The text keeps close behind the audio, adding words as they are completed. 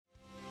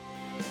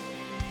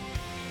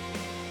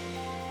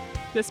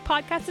This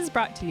podcast is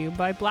brought to you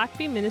by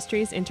Blackaby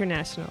Ministries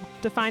International.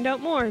 To find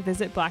out more,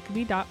 visit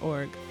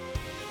blackaby.org.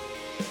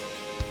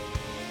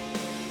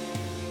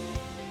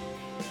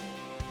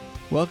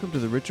 Welcome to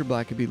the Richard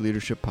Blackaby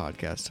Leadership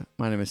Podcast.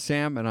 My name is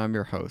Sam, and I'm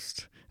your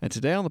host. And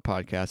today on the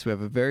podcast, we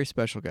have a very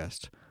special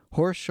guest.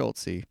 Horst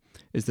Schulze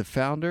is the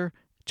founder,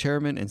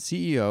 chairman, and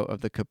CEO of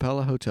the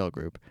Capella Hotel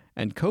Group,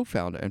 and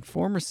co-founder and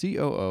former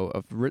COO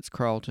of the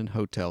Ritz-Carlton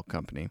Hotel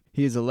Company.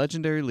 He is a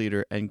legendary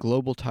leader and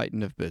global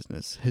titan of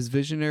business. His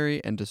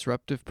visionary and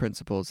disruptive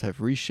principles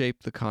have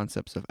reshaped the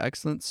concepts of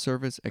excellence,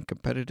 service, and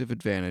competitive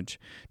advantage,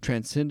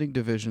 transcending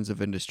divisions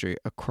of industry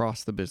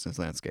across the business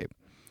landscape.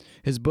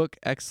 His book,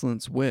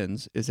 Excellence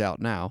Wins, is out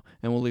now,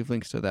 and we'll leave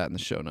links to that in the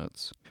show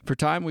notes. For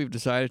time, we've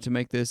decided to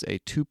make this a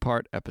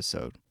two-part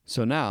episode.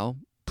 So now,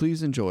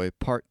 please enjoy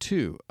part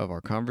 2 of our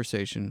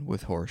conversation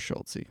with Horst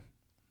Schulze.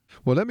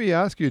 Well, let me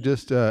ask you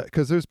just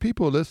because there's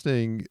people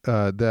listening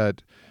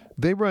that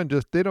they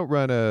don't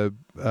run a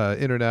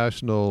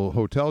international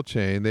hotel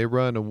chain. They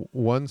run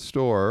one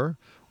store,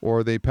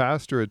 or they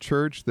pastor a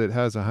church that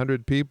has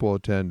 100 people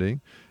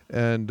attending.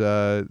 And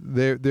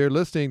they're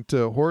listening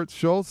to Horst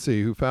Schulze,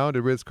 who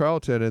founded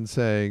Ritz-Carlton, and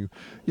saying,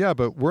 "Yeah,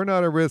 but we're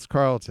not a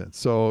Ritz-Carlton.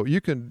 So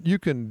you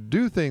can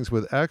do things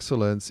with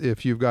excellence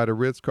if you've got a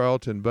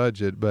Ritz-Carlton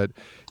budget. But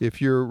if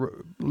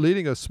you're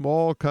leading a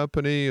small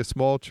company, a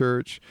small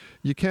church,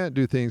 you can't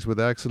do things with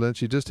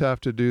excellence. You just have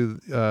to do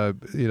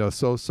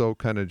so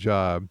kind of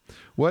job."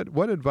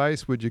 What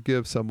advice would you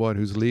give someone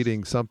who's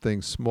leading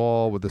something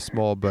small with a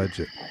small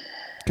budget?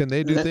 Can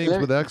they do things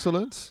with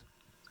excellence?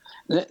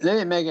 Let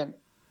me make a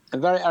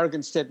very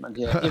arrogant statement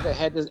here.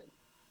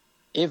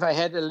 If I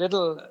had a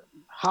little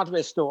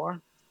hardware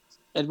store,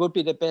 it would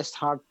be the best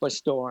hardware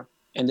store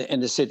in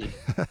the city.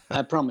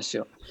 I promise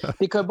you.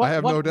 Because I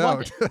have no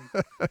doubt.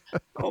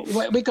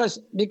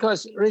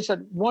 Because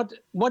Richard, what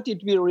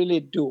did we really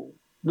do?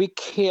 We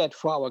cared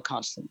for our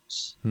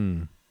customers.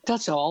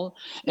 That's all.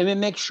 And we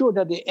make sure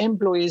that the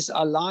employees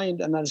are aligned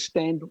and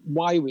understand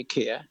why we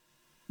care.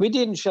 We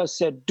didn't just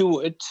say do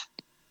it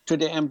to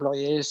the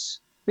employees.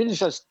 We didn't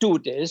just do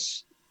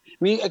this.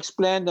 We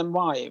explained them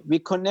why. We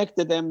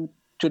connected them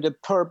to the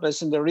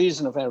purpose and the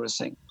reason of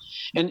everything.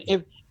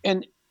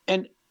 And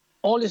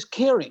all is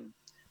caring.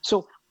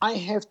 So I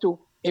have to,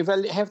 if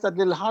I have that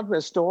little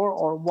hardware store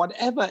or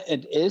whatever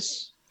it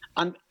is,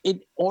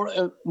 or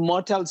a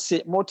Motel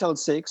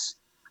 6,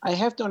 I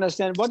have to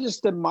understand what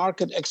is the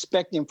market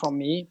expecting from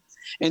me,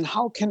 and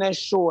how can I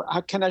show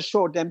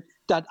them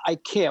that I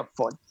care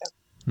for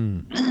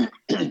them.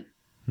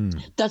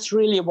 That's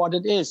really what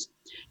it is.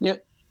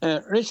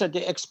 Richard,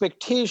 the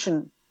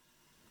expectation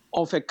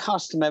of a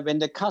customer, when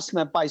the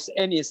customer buys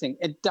anything,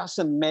 it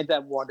doesn't matter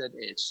what it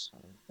is.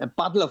 A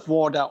bottle of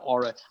water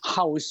or a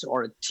house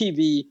or a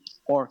TV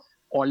or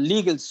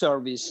legal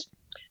service.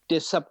 The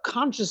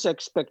subconscious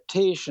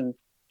expectation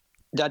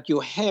that you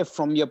have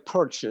from your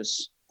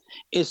purchase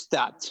is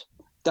that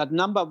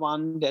number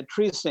one, there are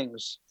 3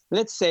 things.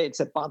 Let's say it's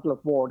a bottle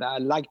of water. I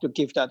like to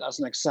give that as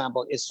an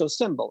example. It's so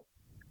simple.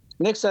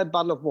 Next to a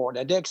bottle of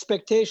water, the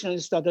expectation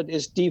is that it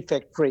is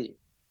defect-free.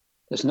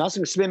 There's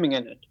nothing swimming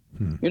in it.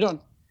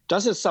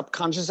 That's a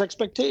subconscious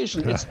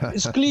expectation.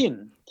 It's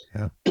clean.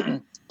 Yeah.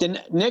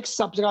 The next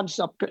subconscious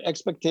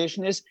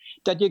expectation is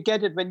that you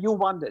get it when you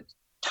want it.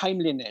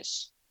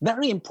 Timeliness.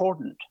 Very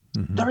important.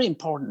 Very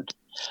important.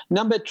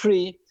 Number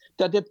 3,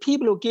 that the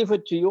people who give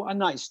it to you are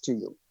nice to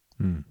you.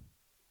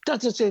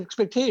 That's the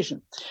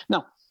expectation.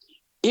 Now,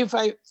 if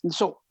I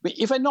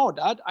know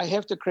that, I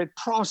have to create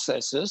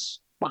processes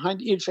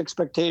behind each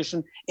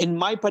expectation in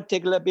my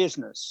particular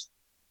business.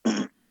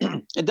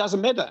 It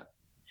doesn't matter.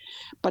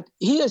 But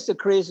here's the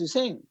crazy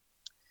thing.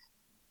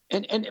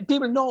 And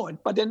people know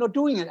it, but they're not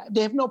doing it.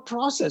 They have no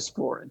process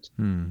for it.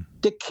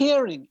 The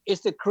caring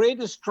is the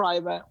greatest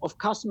driver of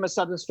customer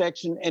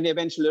satisfaction and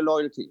eventually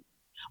loyalty,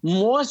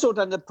 more so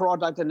than the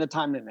product and the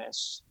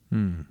timeliness.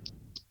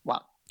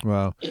 Wow.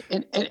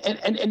 And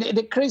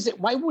the crazy,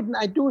 why wouldn't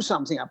I do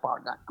something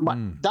about that?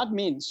 But that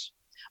means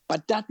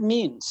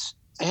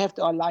I have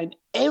to align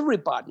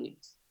everybody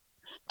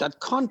that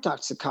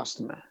contacts the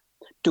customer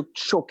to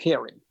show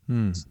caring.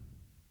 That's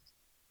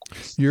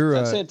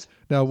it.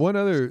 Now, one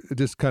other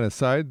just kind of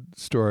side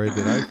story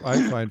that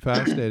I find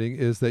fascinating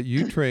is that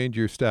you trained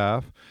your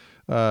staff.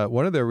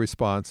 One of their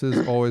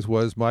responses always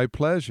was "my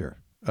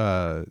pleasure."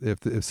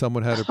 If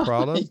someone had a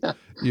problem,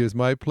 it was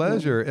 "my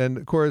pleasure." And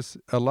of course,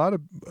 a lot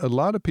of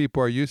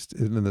people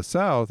in the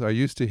South are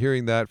used to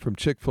hearing that from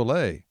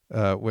Chick-fil-A.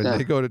 When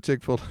they go to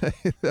Chick-fil-A.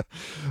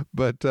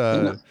 But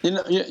I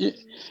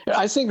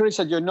think,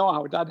 Richard, you know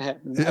how that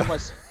happened. Yeah.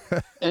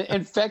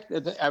 In fact,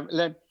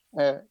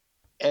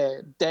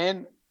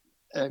 Dan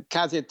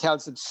Kathy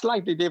tells it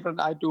slightly different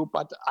I do,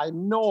 but I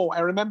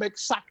remember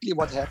exactly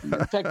what happened.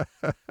 In fact,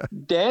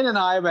 Dan and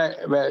I were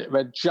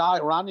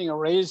running a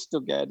race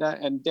together,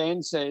 and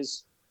Dan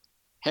says,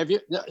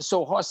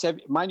 Horst,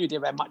 mind you,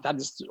 that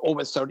is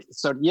over 30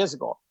 years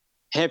ago.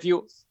 Have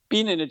you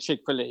been in a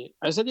Chick-fil-A?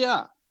 I said,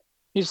 yeah.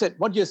 He said,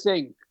 what do you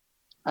think?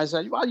 I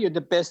said, well, you're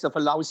the best of a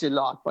lousy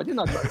lot, but you're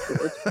not very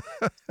good.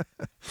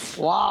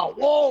 Wow.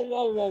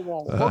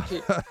 Whoa.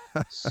 Okay.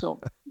 So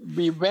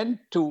we went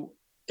to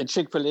a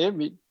Chick-fil-A.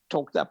 We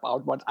talked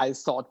about what I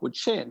thought would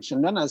change.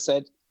 And then I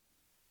said,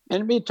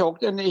 and we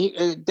talked,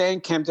 and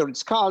Dan came to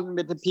Ritz-Carlton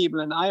with the people,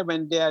 and I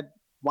went there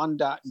one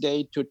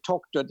day to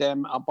talk to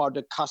them about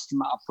the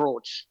customer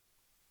approach.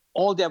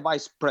 All their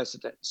vice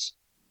presidents.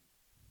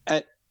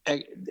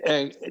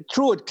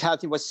 Truett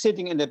Cathy was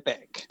sitting in the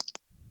back,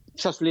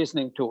 just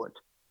listening to it.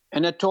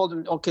 And I told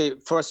him, okay,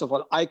 first of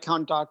all, eye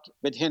contact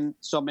within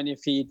so many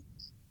feet,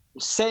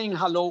 saying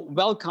hello,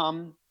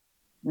 welcome,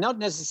 not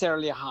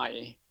necessarily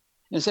hi.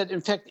 And said,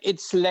 in fact,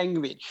 it's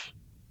language.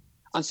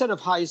 Instead of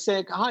hi,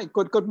 say, hi,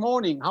 good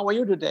morning, how are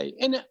you today?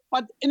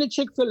 But in a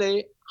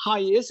Chick-fil-A, hi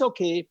is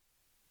okay,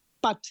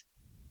 but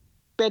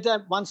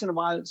better once in a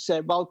while say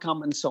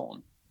welcome and so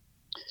on.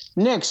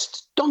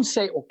 Next, don't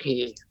say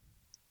okay.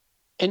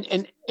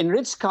 In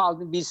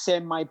Ritz-Carlton, we say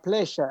my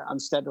pleasure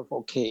instead of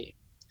okay.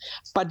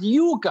 But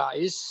you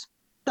guys,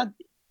 that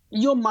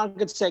your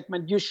market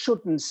segment, you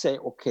shouldn't say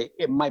okay,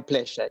 my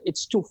pleasure.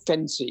 It's too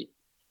fancy.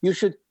 You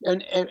should,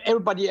 and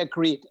everybody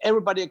agreed.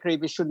 Everybody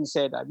agreed we shouldn't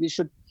say that. We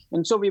should,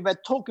 and so we were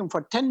talking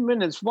for 10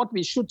 minutes what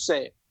we should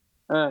say.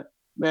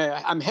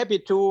 I'm happy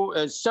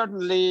to,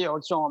 certainly,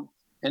 or so on.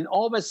 And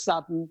all of a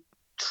sudden,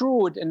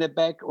 Truett in the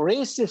back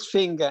raised his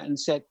finger and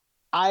said,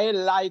 I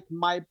like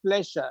my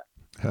pleasure.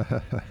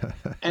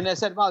 And I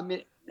said, well,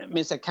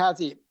 Mr.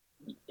 Cathy,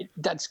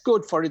 that's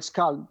good for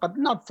Ritz-Carlton, but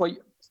not for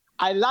you.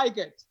 I like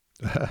it.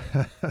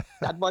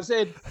 That was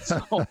it.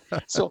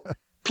 So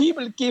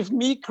people give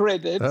me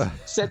credit,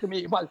 said to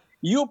me, well,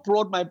 you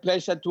brought my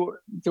pleasure to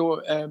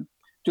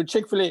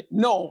Chick-fil-A.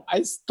 No,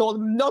 I told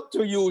them not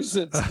to use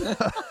it.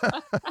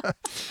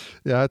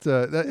 Yeah, it's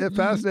a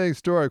fascinating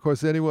story. Of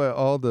course, anyway,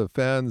 all the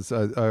fans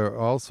are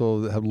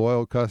also have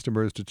loyal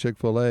customers to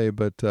Chick-fil-A,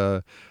 but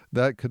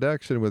that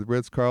connection with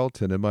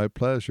Ritz-Carlton and my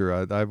pleasure,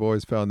 I've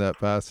always found that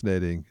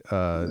fascinating.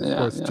 Of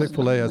course,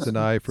 Chick-fil-A has an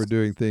eye for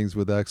doing things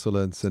with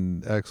excellence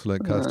and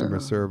excellent customer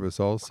service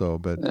also.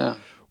 But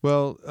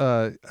well,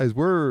 as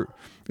we're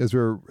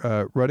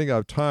running out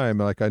of time,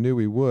 like I knew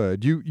we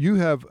would, you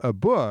have a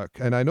book,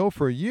 and I know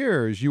for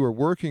years you were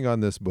working on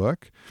this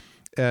book.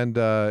 And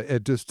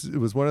it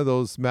was one of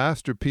those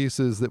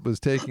masterpieces that was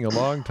taking a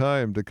long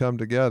time to come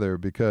together,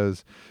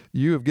 because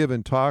you have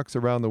given talks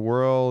around the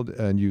world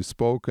and you've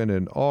spoken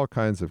in all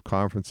kinds of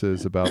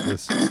conferences about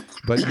this,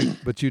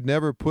 but you'd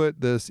never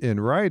put this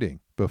in writing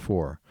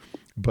before.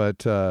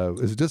 But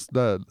it's just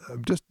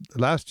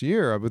last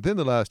year, within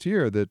the last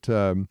year,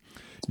 that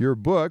your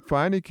book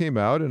finally came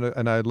out,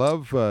 and I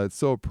love it's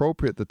so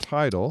appropriate, the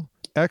title,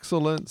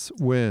 Excellence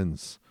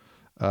Wins.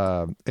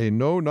 A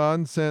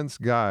no-nonsense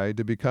guide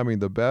to becoming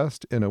the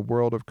best in a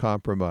world of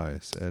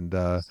compromise. And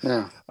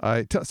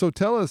so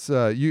tell us,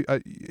 I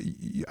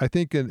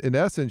think in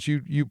essence,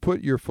 you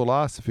put your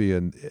philosophy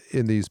in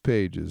these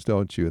pages,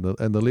 don't you?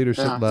 And the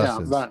leadership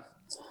lessons. Yeah,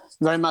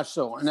 very much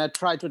so. And I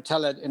try to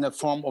tell it in a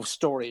form of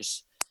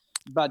stories.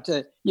 But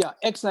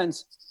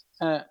excellence,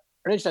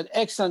 Richard,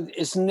 excellence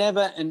is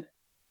never an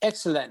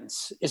accident.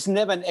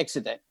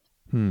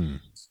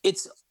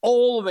 It's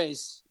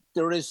always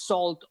the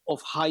result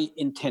of high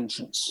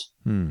intentions.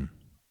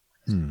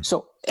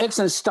 So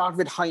excellence starts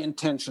with high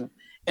intention.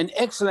 And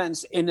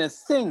excellence in a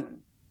thing,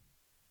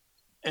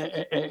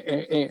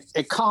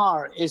 a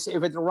car is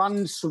if it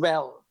runs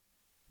well,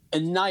 a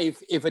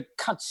knife if it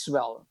cuts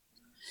well.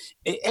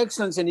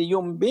 Excellence in a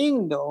human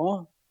being,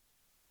 though,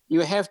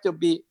 you have to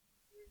be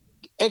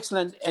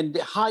excellent and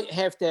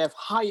have to have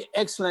high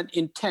excellent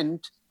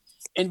intent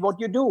in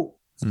what you do,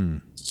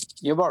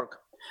 your work,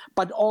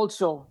 but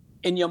also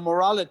in your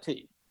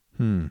morality.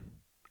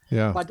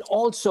 But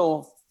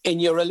also in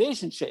your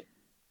relationship.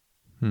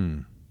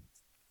 And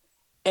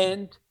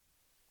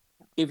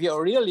if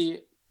you're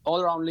really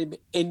all around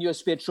in your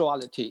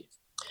spirituality,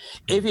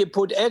 if you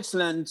put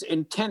excellence,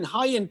 intent,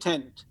 high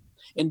intent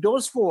in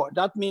those four,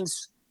 that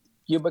means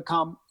you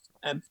become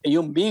a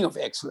human being of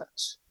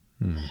excellence.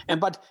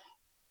 But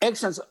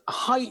excellence,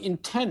 high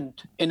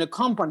intent in a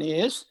company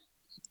is,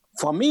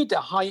 for me, the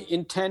high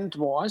intent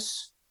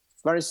was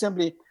very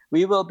simply,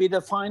 we will be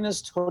the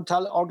finest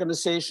hotel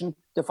organization,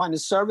 the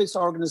finest service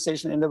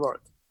organization in the world.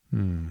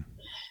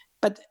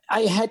 But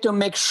I had to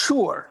make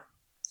sure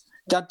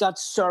that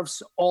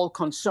serves all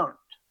concerned,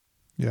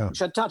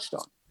 which I touched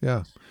on.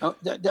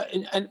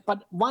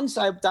 But once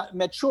I've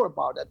made sure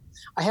about it,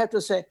 I have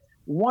to say,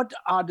 what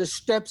are the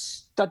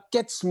steps that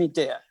gets me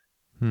there?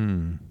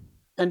 And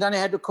then I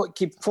had to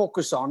keep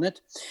focus on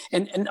it.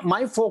 And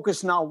my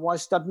focus now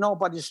was that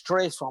nobody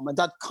strays from it,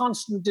 that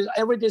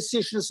every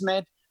decision is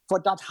made for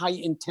that high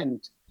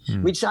intent,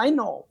 which I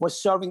know was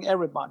serving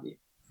everybody.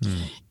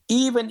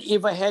 Even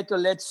if I had to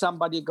let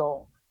somebody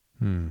go,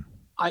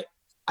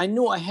 I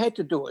knew I had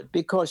to do it,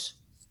 because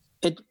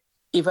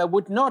if I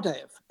would not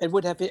have, it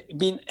would have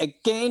been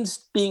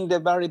against being the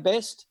very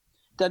best.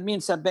 That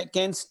means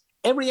against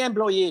every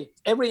employee,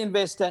 every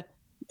investor,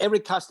 every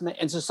customer,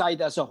 and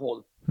society as a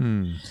whole.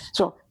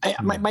 So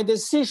my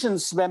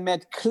decisions were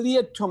made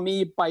clear to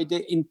me by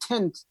the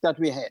intent that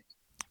we had.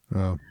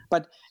 Oh.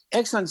 But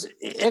excellence,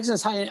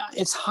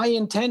 it's high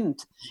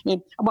intent.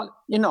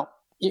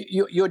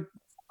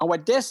 Our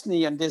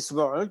destiny in this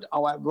world,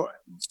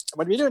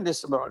 what we do in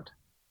this world,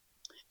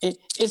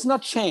 it's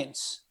not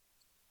chance.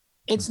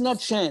 It's not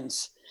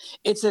chance.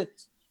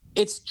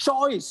 It's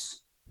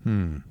choice.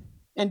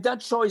 And that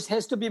choice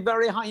has to be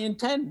very high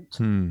intent.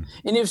 And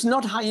if it's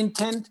not high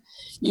intent,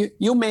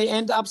 you may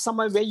end up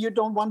somewhere where you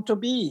don't want to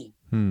be.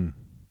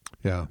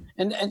 Yeah.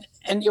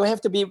 And you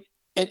have to be,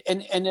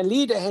 and a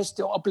leader has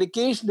the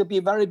obligation to be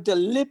very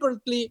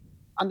deliberately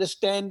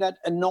understand that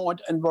and know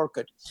it and work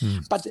it.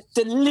 But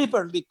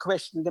deliberately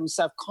question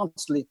themselves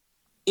constantly,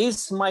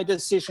 is my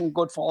decision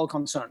good for all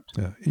concerned?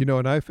 Yeah.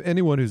 And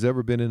anyone who's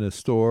ever been in a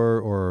store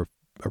or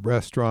a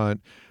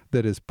restaurant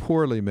that is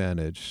poorly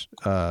managed,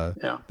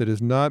 that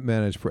is not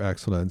managed for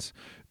excellence,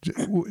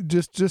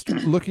 just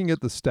looking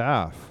at the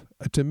staff,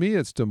 to me,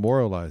 it's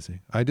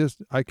demoralizing. I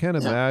can't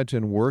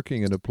imagine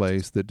working in a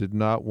place that did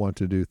not want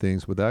to do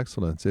things with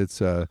excellence.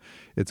 It's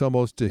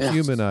almost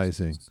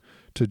dehumanizing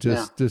to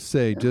just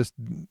say, just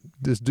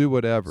do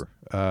whatever.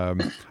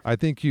 I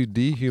think you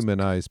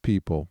dehumanize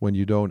people when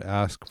you don't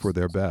ask for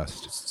their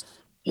best.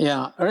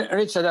 Yeah,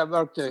 Richard, I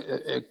worked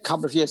a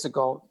couple of years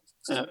ago.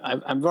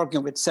 I'm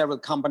working with several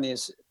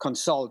companies,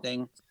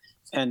 consulting,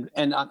 and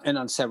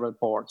on several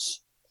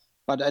boards.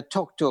 But I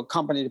talked to a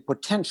company to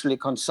potentially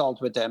consult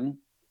with them.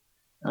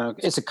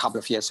 It's a couple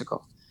of years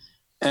ago.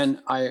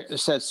 And I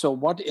said, so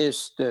what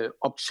is the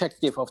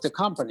objective of the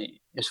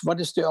company?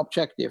 What is the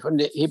objective? And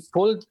he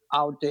pulled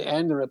out the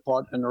annual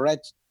report and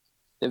read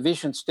the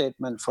vision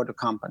statement for the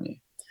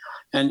company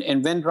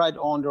and went right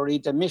on to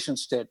read the mission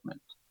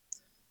statement.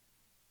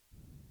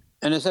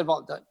 And I said,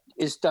 well,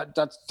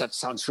 that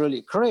sounds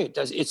really great.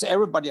 It's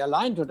everybody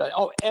aligned to that.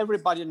 Oh,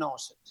 everybody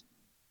knows it.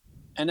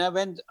 And I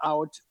went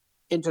out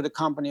into the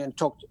company and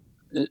talked,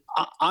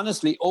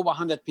 honestly, over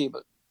 100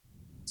 people.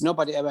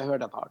 Nobody ever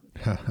heard about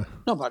it.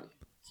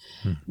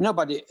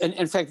 Nobody. And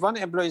in fact, one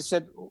employee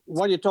said,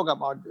 what do you talk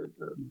about?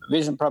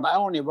 Vision problem. I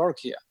only work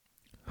here.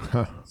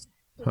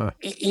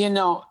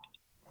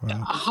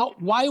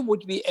 Why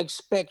would we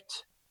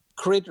expect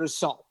great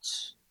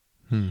results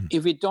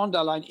if we don't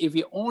align, if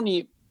we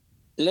only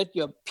let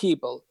your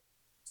people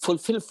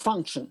fulfill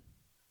function?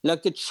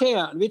 Like the chair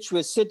on which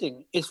we're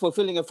sitting is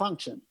fulfilling a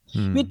function.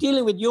 We're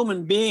dealing with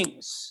human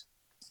beings.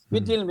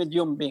 We're dealing with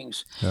human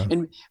beings. Yeah.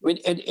 And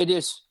it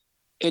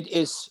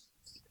is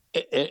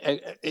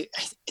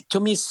to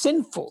me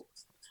sinful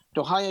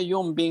to hire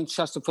human beings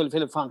just to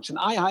fulfill a function.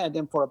 I hire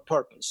them for a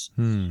purpose.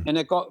 And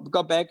I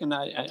go back, and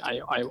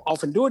I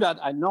often do that.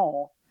 I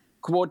know,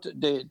 quote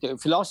the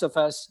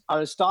philosophers,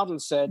 Aristotle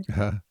said,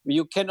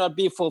 you cannot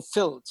be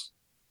fulfilled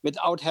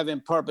without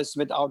having purpose,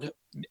 without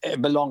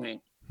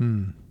belonging.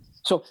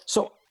 So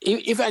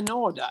if I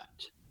know that,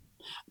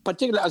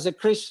 particularly as a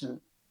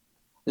Christian,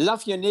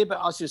 love your neighbor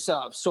as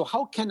yourself. So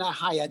how can I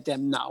hire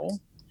them now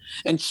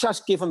and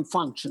just give them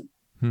function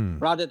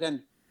rather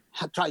than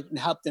try to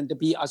help them to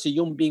be as a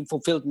human being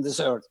fulfilled in this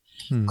earth,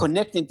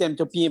 connecting them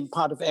to being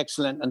part of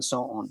excellence and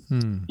so on.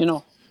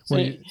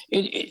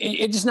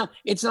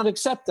 It's not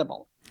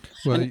acceptable.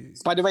 Well,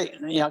 by the way,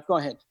 go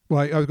ahead.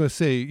 Well, I was going to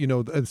say,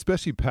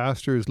 especially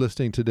pastors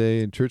listening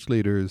today and church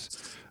leaders,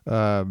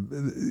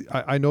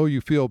 I know you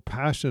feel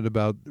passionate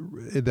about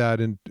that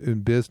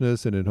in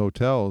business and in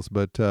hotels,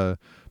 but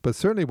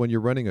certainly when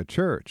you're running a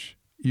church,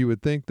 you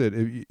would think that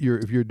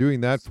if you're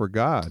doing that for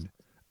God,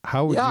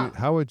 how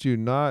would you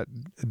not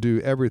do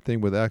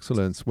everything with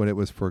excellence when it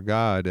was for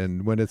God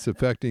and when it's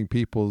affecting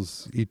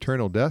people's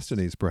eternal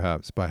destinies,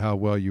 perhaps, by how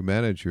well you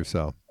manage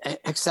yourself?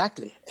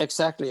 Exactly.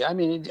 I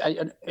mean,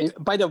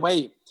 by the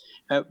way,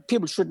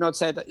 people should not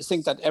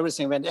think that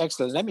everything went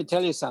excellent. Let me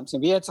tell you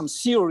something. We had some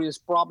serious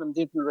problems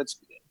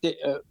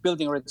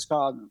building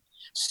Ritz-Carlton,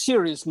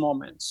 serious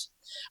moments.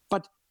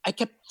 But I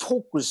kept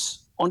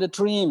focused on the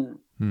dream.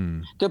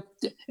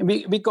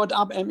 We got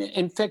up, and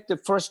in fact, the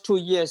first 2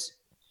 years,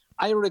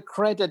 I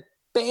regretted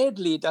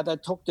badly that I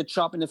took the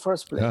job in the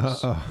first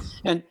place.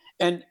 And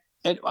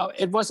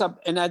it was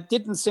and I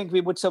didn't think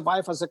we would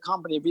survive as a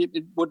company.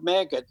 We would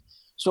make it.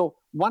 So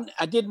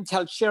I didn't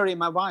tell Sherry,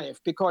 my wife,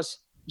 because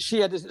she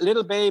had this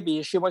little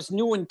baby. She was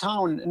new in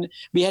town, and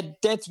we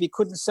had debts. We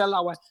couldn't sell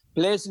our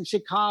place in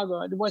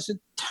Chicago. It was a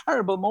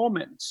terrible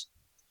moment.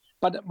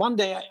 But one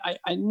day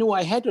I knew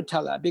I had to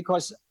tell her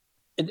because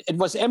it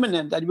was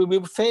imminent that we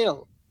would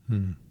fail.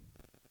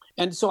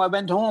 And so I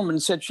went home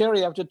and said,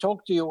 Sherry, I have to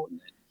talk to you.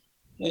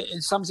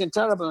 It's something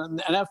terrible.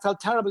 And I felt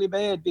terribly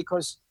bad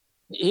because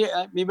we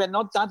were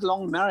not that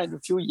long married, a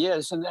few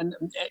years, and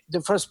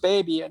the first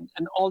baby and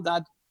all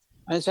that.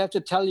 I just have to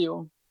tell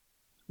you,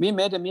 we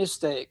made a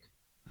mistake.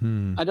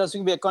 I don't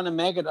think we're going to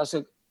make it as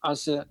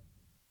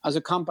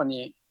a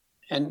company.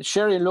 And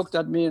Sherry looked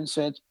at me and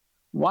said,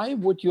 why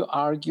would you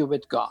argue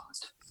with God?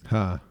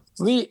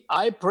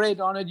 I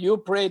prayed on it. You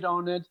prayed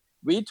on it.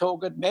 We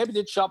took it. Maybe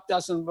the job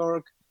doesn't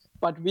work,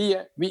 but we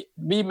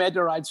made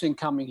the right thing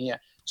coming here.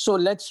 So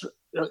let's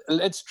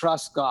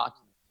trust God.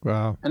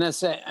 Wow.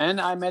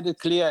 And I made it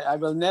clear, I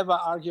will never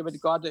argue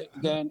with God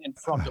again in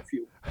front of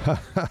you.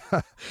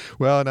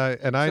 Well,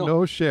 I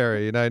know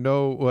Sherry, and I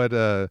know what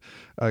a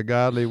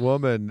godly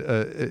woman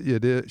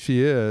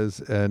she is,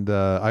 and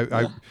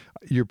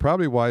you're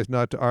probably wise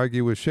not to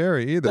argue with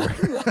Sherry either.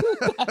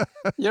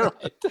 You're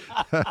right.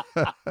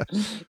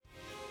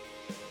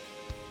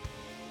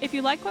 If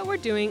you like what we're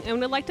doing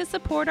and would like to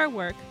support our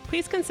work,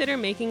 please consider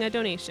making a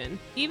donation.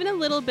 Even a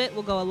little bit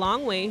will go a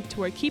long way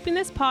toward keeping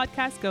this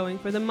podcast going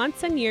for the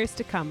months and years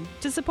to come.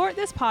 To support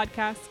this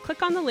podcast,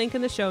 click on the link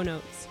in the show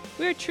notes.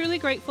 We are truly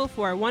grateful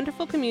for our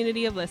wonderful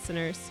community of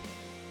listeners.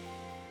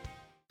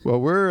 Well,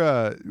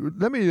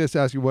 let me just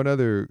ask you one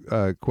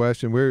other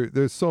question.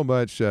 There's so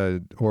much,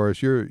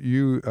 Horst.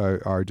 You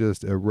are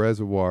just a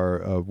reservoir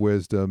of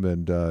wisdom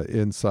and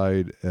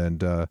insight,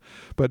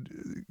 but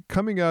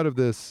coming out of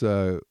this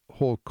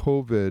whole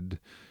COVID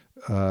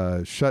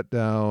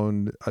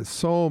shutdown,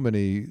 so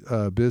many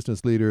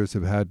business leaders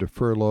have had to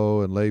furlough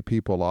and lay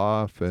people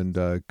off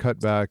and cut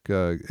back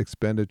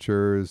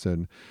expenditures,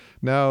 and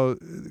now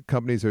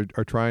companies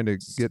are trying to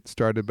get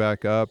started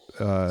back up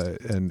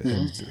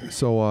and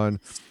so on.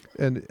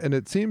 And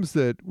it seems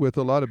that with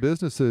a lot of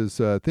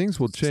businesses, things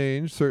will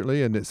change,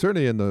 certainly, and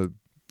certainly in the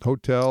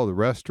hotel, the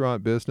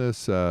restaurant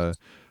business,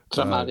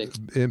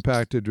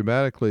 impacted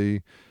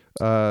dramatically.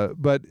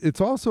 But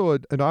it's also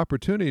an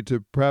opportunity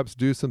to perhaps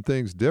do some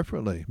things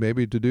differently,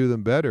 maybe to do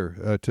them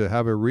better, to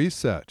have a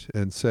reset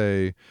and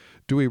say,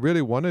 do we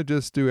really want to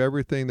just do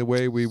everything the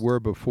way we were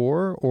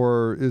before,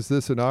 or is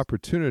this an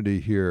opportunity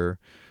here?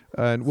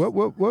 And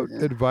what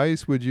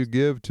advice would you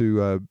give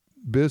to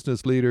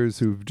business leaders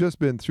who've just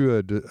been through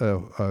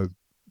a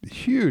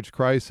huge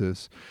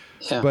crisis?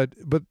 Yeah.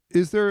 But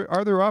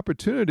are there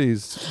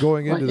opportunities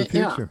going into the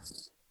future?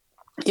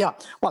 Yeah.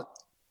 Well,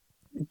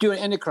 during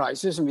any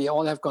crisis, and we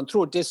all have gone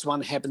through, this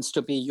one happens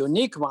to be a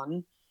unique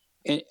one.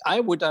 And I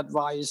would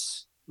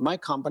advise my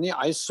company.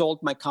 I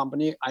sold my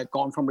company. I've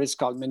gone from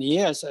Ritz-Carlton many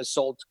years. I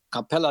sold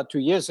Capella 2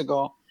 years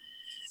ago.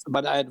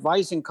 But I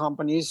advise in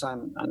companies.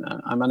 I'm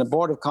on a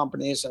board of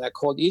companies, and I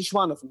called each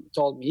one of them,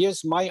 told me,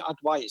 here's my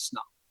advice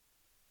now.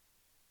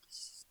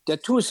 There are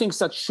two things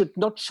that should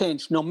not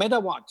change no matter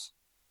what.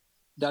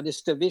 That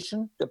is the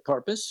vision, the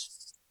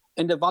purpose,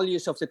 and the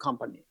values of the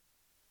company.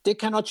 They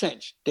cannot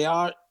change. They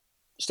are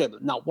stable.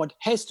 Now, what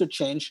has to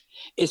change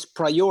is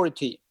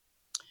priority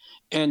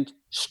and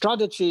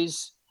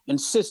strategies and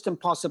system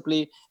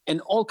possibly,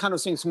 and all kinds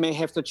of things may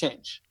have to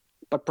change.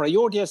 But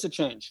priority has to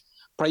change.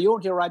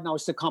 Priority right now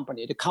is the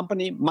company. The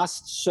company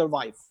must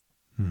survive.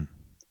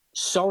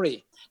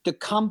 Sorry, the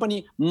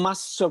company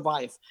must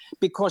survive,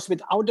 because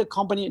without the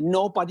company,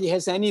 nobody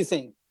has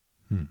anything.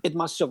 It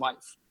must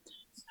survive.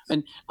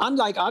 And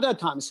unlike other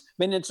times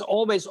when it's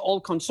always all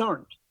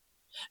concerned,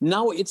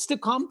 now it's the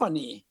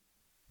company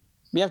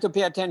we have to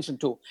pay attention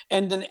to.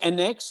 And then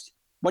next,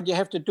 what you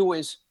have to do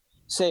is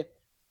say,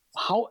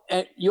 how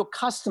your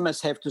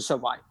customers have to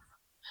survive.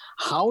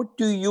 How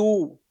do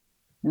you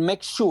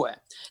make sure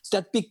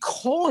that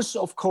because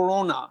of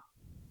Corona,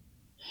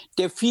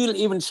 they feel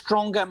even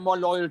stronger and more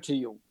loyal to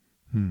you?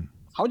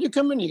 How do you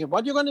communicate?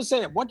 What are you going to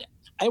say?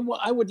 I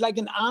would like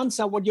an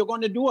answer what you're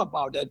going to do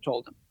about it, I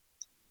told them.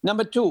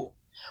 Number two,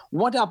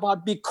 what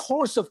about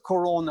because of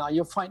Corona,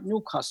 you find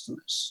new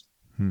customers?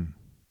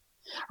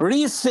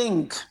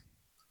 Rethink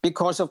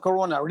because of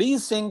Corona.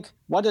 Rethink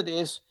what it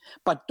is,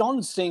 but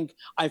don't think,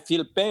 I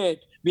feel bad,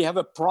 we have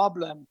a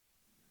problem.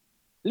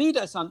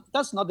 Leaders,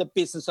 that's not the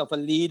business of a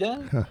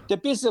leader. The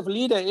business of a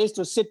leader is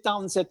to sit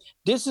down and say,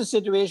 this is a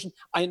situation,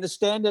 I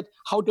understand it,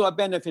 how do I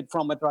benefit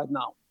from it right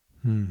now?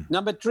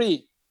 Number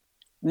three,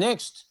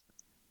 next,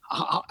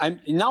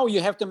 now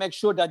you have to make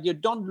sure that you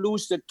don't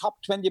lose the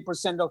top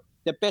 20% of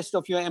the best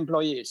of your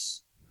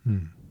employees.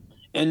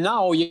 And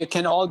now you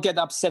can all get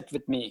upset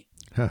with me.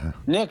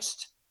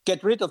 Next,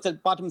 get rid of the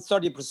bottom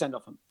 30%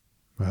 of them.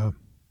 Wow.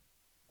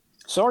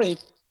 Sorry,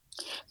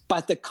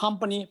 but the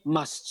company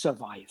must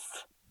survive.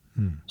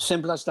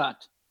 Simple as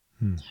that.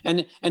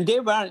 And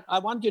I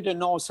want you to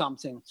know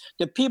something.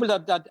 The people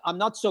that are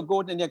not so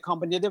good in their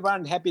company, they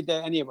weren't happy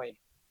there anyway.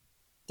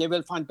 They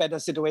will find better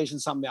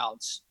situations somewhere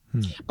else.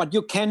 But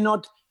you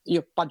cannot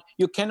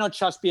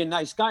just be a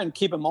nice guy and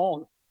keep them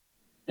all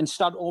and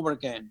start over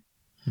again.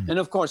 And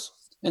of course,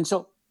 those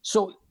are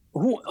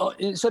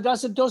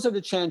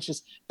the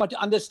changes. But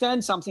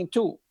understand something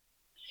too.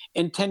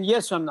 In 10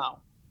 years from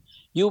now,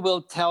 you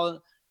will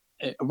tell,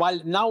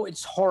 while now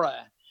it's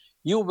horror,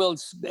 you will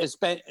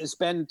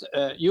spend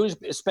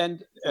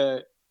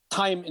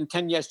time in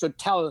 10 years to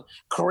tell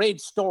great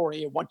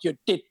story what you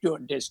did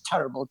during this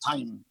terrible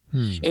time.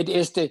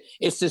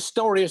 It's the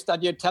stories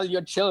that you tell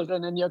your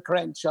children and your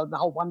grandchildren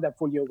how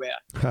wonderful you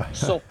were.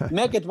 So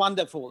make it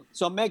wonderful.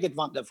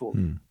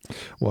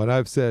 Well,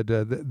 I've said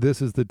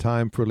this is the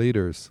time for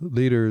leaders.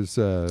 Leaders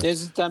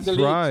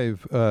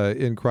thrive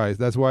in Christ.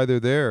 That's why they're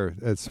there.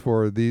 It's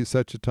for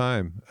such a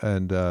time.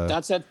 And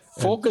that's it.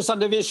 Focus on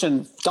the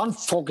vision. Don't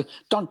focus.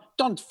 Don't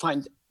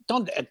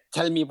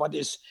tell me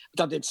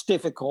that it's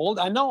difficult.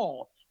 I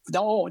know.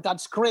 No,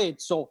 that's great.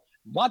 So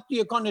What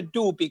you're going to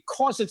do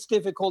because it's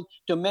difficult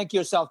to make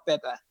yourself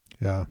better.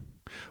 Yeah.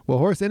 Well,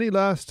 Horst, any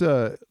last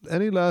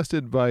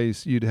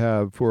advice you'd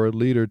have for a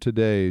leader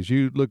today? As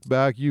you look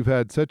back, you've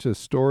had such a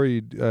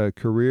storied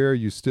career.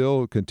 You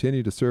still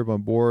continue to serve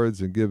on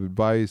boards and give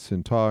advice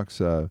and talks.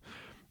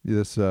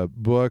 This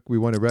book, we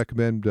want to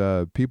recommend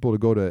people to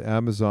go to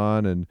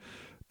Amazon and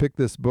pick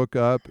this book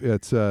up.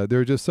 It's there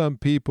are just some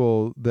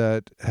people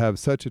that have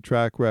such a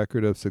track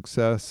record of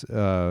success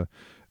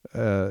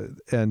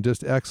and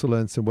just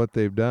excellence in what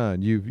they've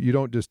done. You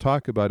don't just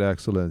talk about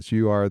excellence.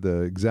 You are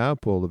the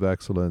example of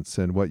excellence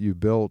and what you've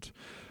built.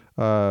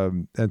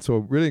 And so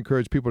really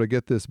encourage people to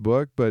get this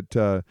book. But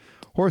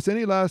Horst,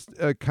 any last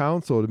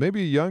counsel to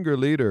maybe a younger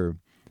leader,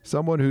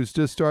 someone who's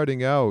just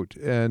starting out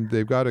and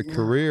they've got a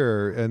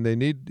career and they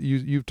need,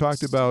 you've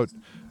talked about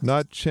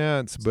not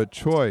chance, but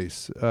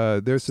choice.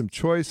 There's some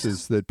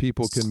choices that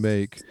people can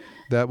make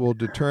that will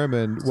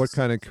determine what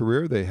kind of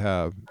career they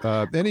have.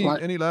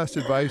 Any last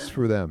advice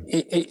for them?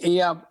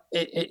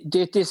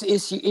 This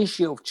is the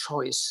issue of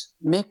choice.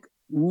 Make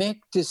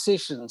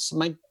decisions.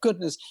 My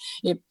goodness,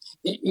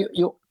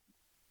 you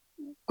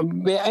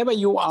wherever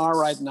you are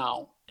right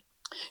now,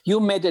 you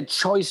made a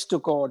choice to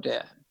go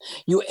there.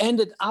 You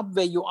ended up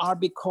where you are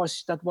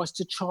because that was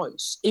the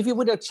choice. If you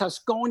would have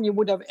just gone, you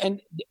would have,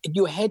 and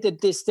you had a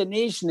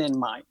destination in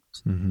mind.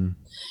 Mm-hmm.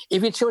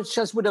 If you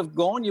just would have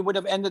gone, you would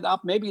have ended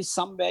up maybe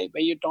somewhere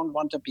where you don't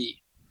want to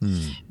be.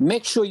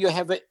 Make sure you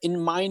have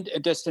in mind a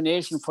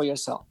destination for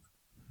yourself,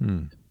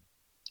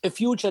 a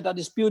future that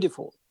is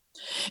beautiful,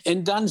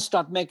 and then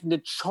start making the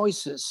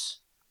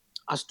choices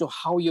as to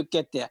how you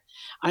get there.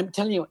 I'm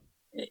telling you,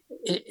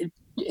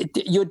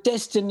 your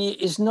destiny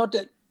is not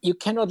you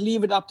cannot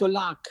leave it up to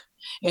luck.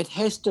 It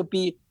has to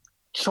be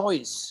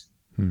choice.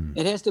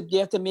 It has to. You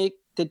have to make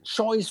the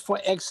choice for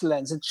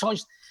excellence.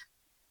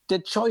 The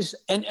choice,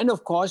 and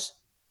of course,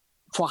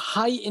 for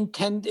high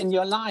intent in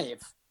your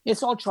life.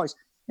 It's all choice.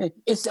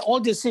 It's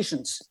all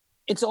decisions.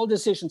 It's all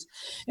decisions.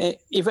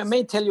 If I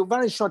may tell you a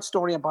very short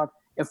story about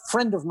a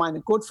friend of mine, a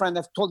good friend.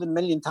 I've told it a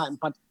million times,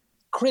 but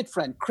great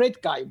friend,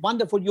 great guy,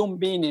 wonderful human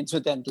being.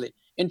 Incidentally,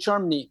 in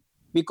Germany,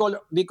 we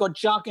go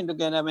jogging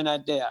together when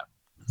I'm there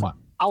for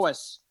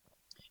hours.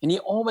 And he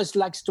always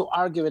likes to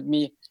argue with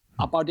me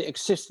about the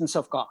existence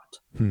of God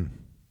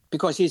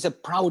because he's a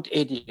proud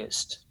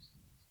atheist.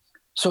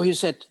 So he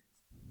said,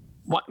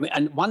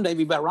 and one day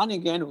we were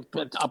running again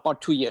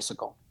about 2 years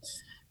ago.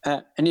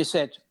 And he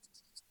said,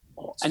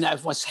 and I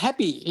was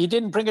happy he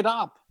didn't bring it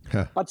up.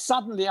 But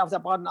suddenly after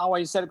about an hour,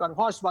 he said,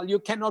 Horst, well, you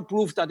cannot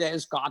prove that there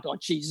is God or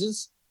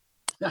Jesus.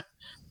 And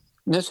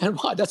I said,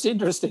 wow, that's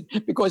interesting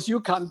because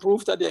you can't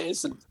prove that there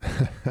isn't.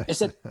 I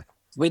said,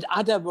 with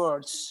other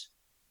words,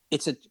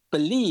 it's a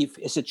belief,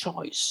 it's a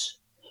choice.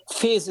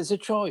 Faith is a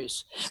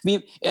choice.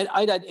 We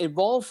either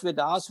evolve with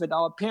us, with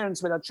our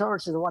parents, with our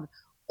churches,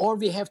 or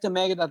we have to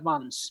make it at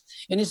once.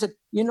 And he said,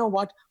 you know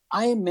what?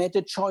 I made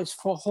a choice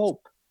for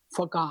hope,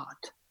 for God.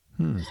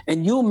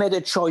 And you made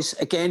a choice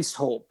against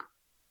hope.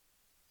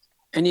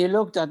 And he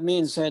looked at me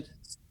and said,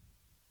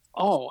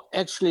 oh,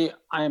 actually,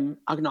 I'm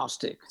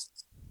agnostic.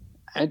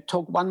 It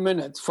took 1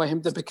 minute for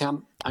him to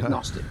become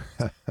agnostic.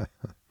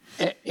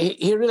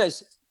 He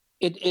realized,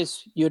 it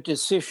is your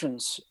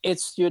decisions.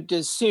 It's your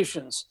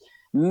decisions.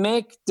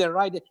 Make the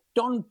right,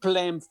 don't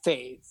blame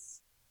faith.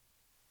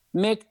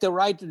 Make the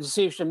right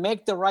decision,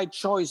 make the right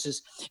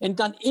choices, and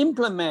then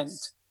implement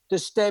the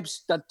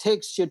steps that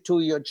takes you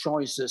to your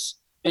choices,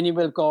 and you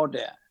will go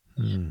there.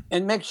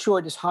 And make sure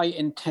it is high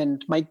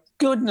intent. My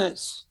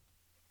goodness,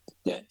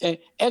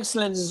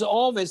 excellence is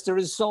always the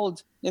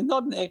result, and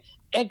not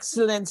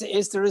excellence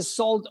is the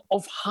result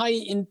of high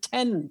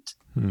intent.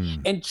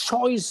 And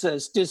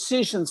choices,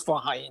 decisions for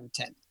high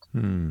intent.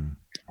 And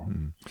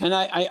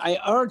I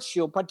urge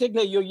you,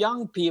 particularly you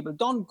young people,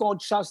 don't go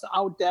just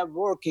out there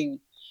working.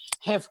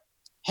 Have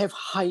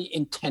high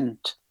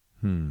intent.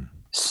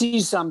 See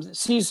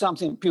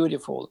something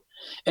beautiful.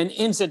 And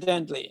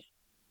incidentally,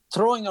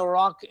 throwing a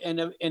rock in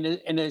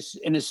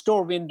a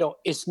store window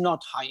is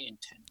not high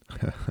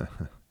intent.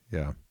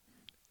 Yeah.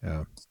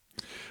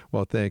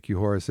 Well, thank you,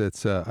 Horst.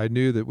 It's I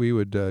knew that we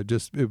would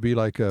it'd be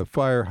like a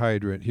fire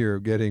hydrant here,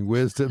 getting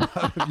wisdom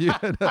out of you.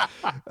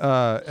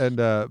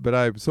 But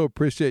I so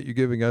appreciate you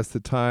giving us the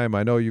time.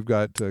 I know you've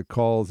got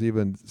calls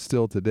even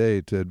still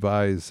today to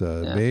advise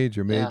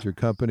major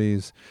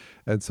companies,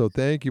 and so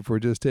thank you for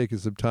just taking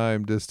some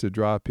time just to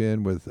drop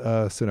in with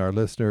us and our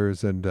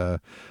listeners. And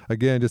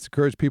again, just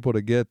encourage people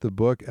to get the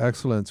book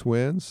 "Excellence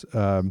Wins."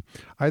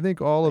 I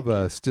think all of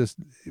us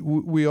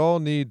we all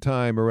need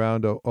time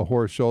around a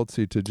Horst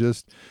Schulze to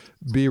just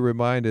be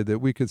reminded that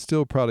we could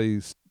still probably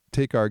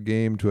take our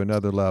game to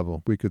another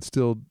level. We could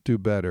still do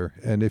better.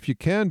 And if you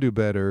can do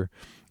better,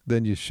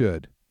 then you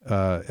should,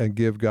 and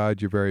give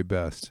God your very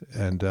best.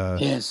 And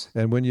yes.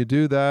 And when you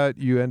do that,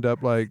 you end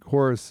up like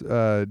Horst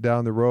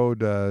down the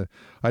road.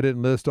 I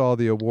didn't list all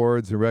the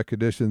awards and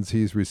recognitions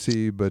he's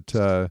received, but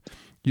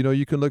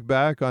you can look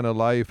back on a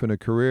life and a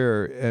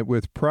career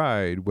with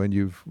pride when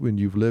you've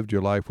lived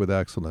your life with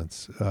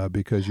excellence,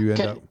 because you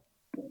end up.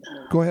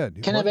 Go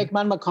ahead. Can I make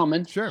one more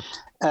comment? Sure.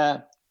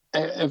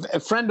 A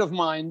friend of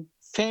mine,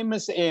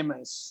 Famous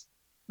Amos.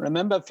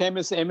 Remember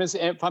Famous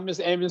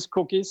Amos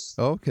cookies?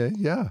 Okay,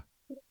 yeah.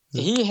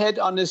 He had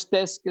on his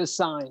desk a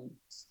sign,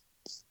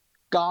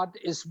 God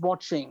is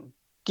watching,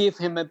 give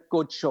him a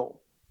good show.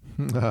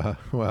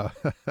 Wow.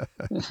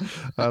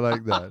 I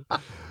like that.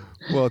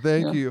 Well,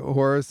 thank you,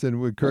 Horst,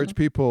 and we encourage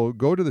people,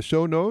 go to the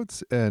show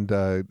notes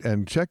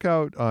and check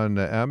out on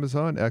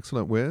Amazon,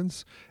 Excellent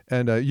Wins.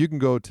 And you can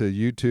go to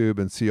YouTube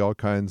and see all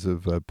kinds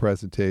of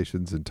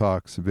presentations and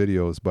talks,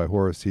 videos by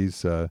Horst.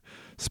 He's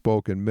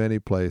spoken many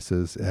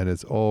places, and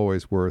it's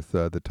always worth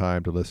the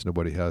time to listen to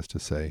what he has to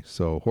say.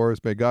 So,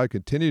 Horst, may God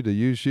continue to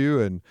use you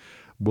and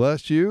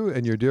bless you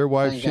and your dear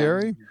wife, Thank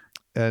Sherry. you.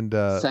 And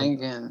Thank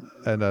you.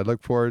 And I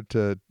look forward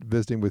to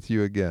visiting with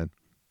you again.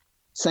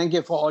 Thank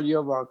you for all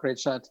your work,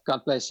 Richard.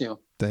 God bless you.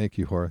 Thank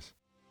you, Horst.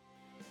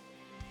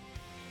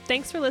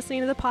 Thanks for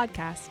listening to the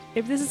podcast.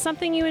 If this is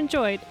something you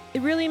enjoyed,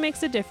 it really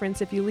makes a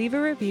difference if you leave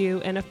a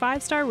review and a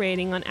 5-star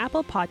rating on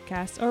Apple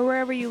Podcasts or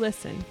wherever you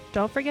listen.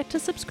 Don't forget to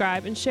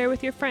subscribe and share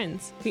with your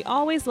friends. We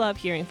always love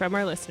hearing from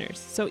our listeners,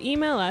 so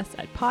email us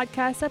at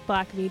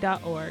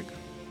podcast@blackaby.org.